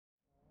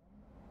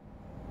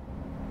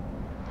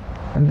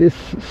And this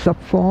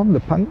subform, the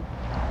pang,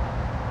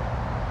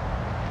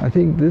 I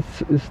think this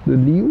is the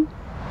liu.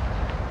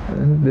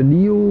 And the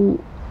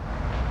liu,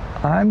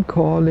 I'm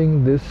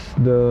calling this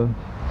the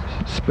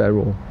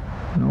sparrow.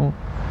 No,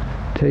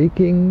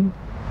 taking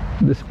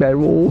the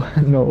sparrow.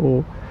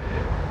 No,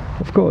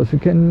 of course you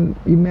can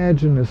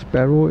imagine a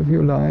sparrow if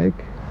you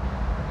like,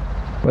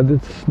 but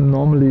it's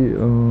normally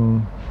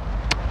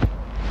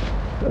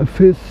a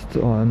fist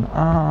or an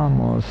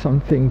arm or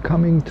something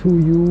coming to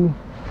you,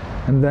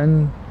 and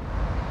then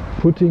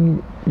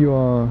putting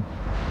your,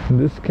 in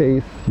this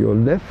case, your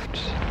left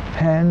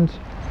hand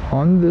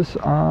on this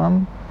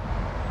arm,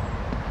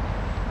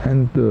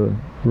 and the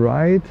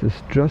right is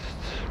just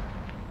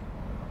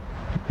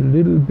a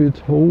little bit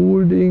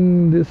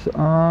holding this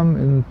arm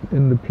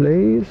in the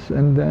place,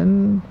 and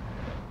then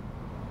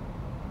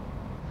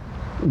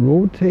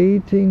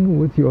rotating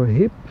with your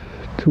hip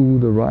to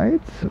the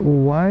right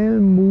while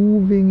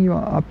moving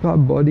your upper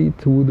body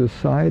to the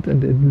side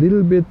and a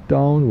little bit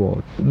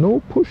downward. No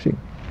pushing.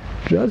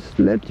 Just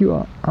let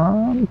your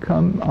arms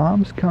come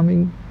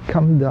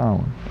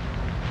down,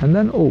 and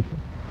then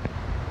open.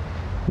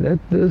 Let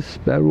the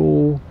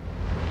sparrow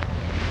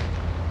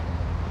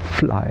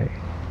fly.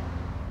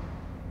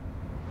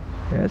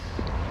 Yes,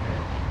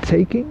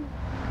 taking,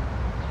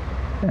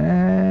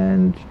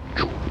 and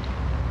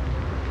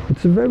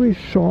it's a very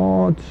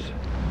short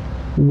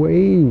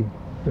way,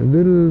 a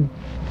little,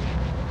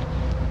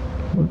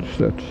 what's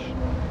that,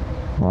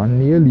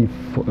 nearly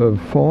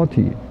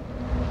 40,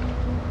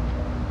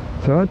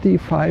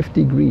 35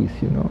 degrees,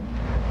 you know,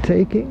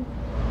 taking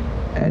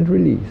and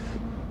release.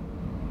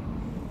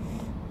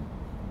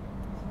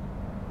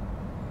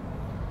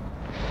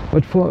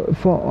 But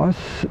for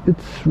us,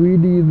 it's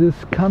really this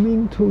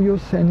coming to your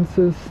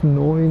senses,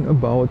 knowing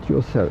about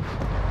yourself.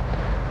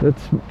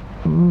 That's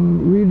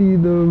really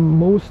the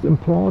most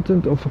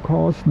important. Of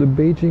course, the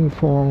Bejing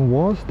form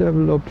was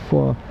developed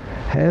for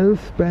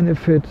health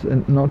benefits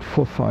and not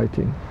for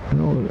fighting. You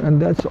know,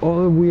 and that's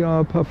all we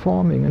are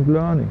performing and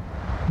learning.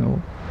 You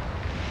know.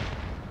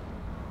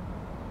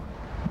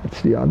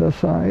 It's the other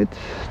side,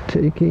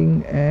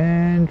 taking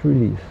and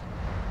release.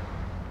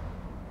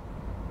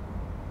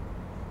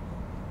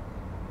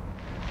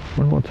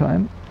 One more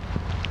time,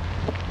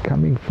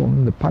 coming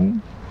from the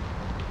pang.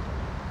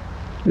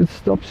 It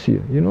stops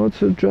here, you know, it's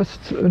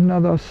just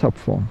another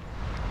subform.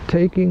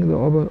 Taking the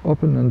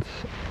opponent's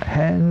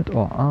hand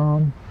or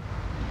arm,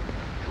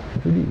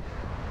 release.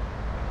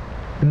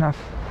 Enough.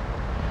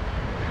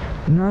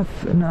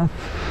 Enough, enough.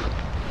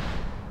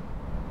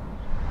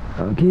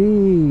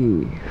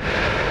 Okay.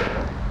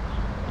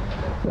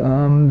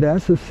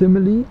 There's a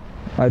simile.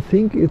 I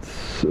think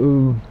it's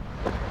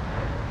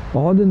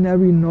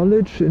ordinary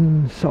knowledge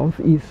in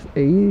Southeast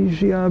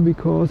Asia,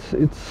 because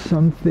it's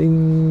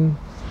something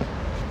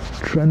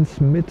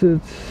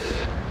transmitted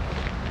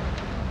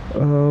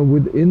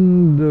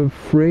within the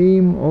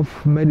frame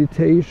of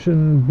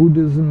meditation,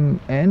 Buddhism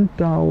and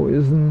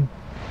Taoism.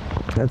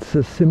 That's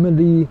a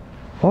simile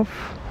of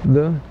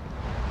the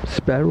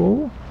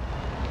sparrow,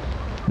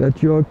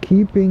 that you're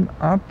keeping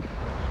up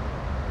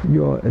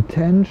your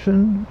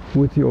attention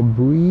with your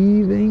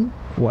breathing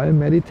while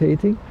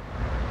meditating,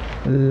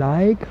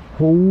 like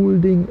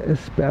holding a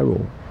sparrow.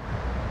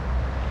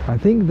 I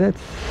think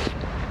that's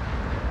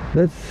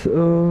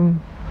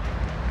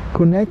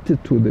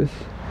connected to this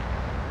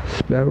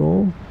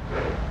sparrow.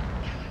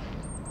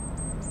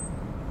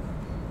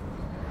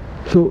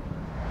 So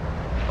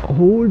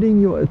holding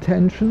your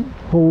attention,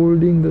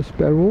 holding the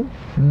sparrow,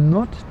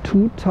 not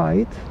too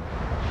tight,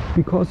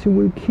 because you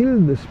will kill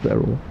the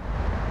sparrow,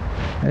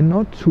 and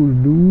not to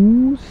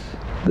lose,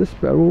 the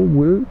sparrow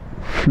will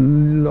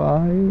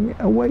fly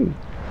away.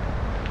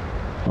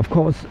 Of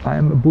course, I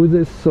am a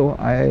Buddhist, so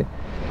I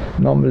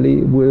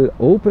normally will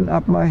open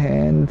up my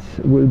hand,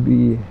 will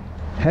be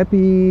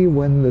happy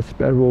when the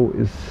sparrow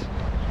is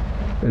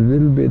a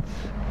little bit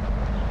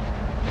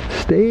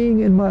staying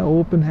in my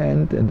open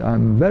hand, and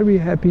I'm very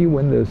happy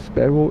when the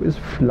sparrow is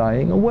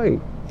flying away.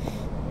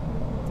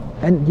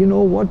 And you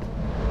know what?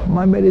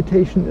 My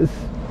meditation is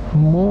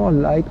more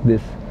like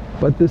this,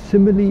 but the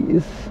simile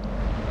is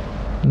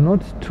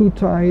not too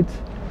tight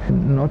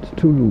and not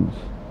too loose.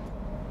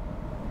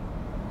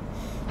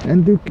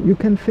 And you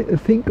can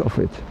think of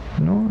it,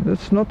 you know,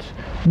 that's not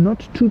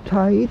too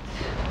tight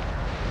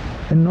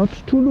and not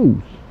too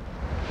loose.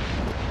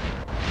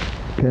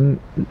 You can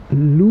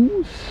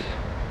lose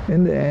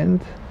in the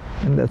end,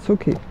 and that's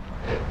okay.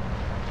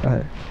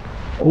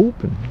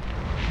 Open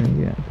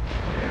in the end.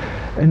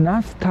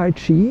 Enough Tai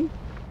Chi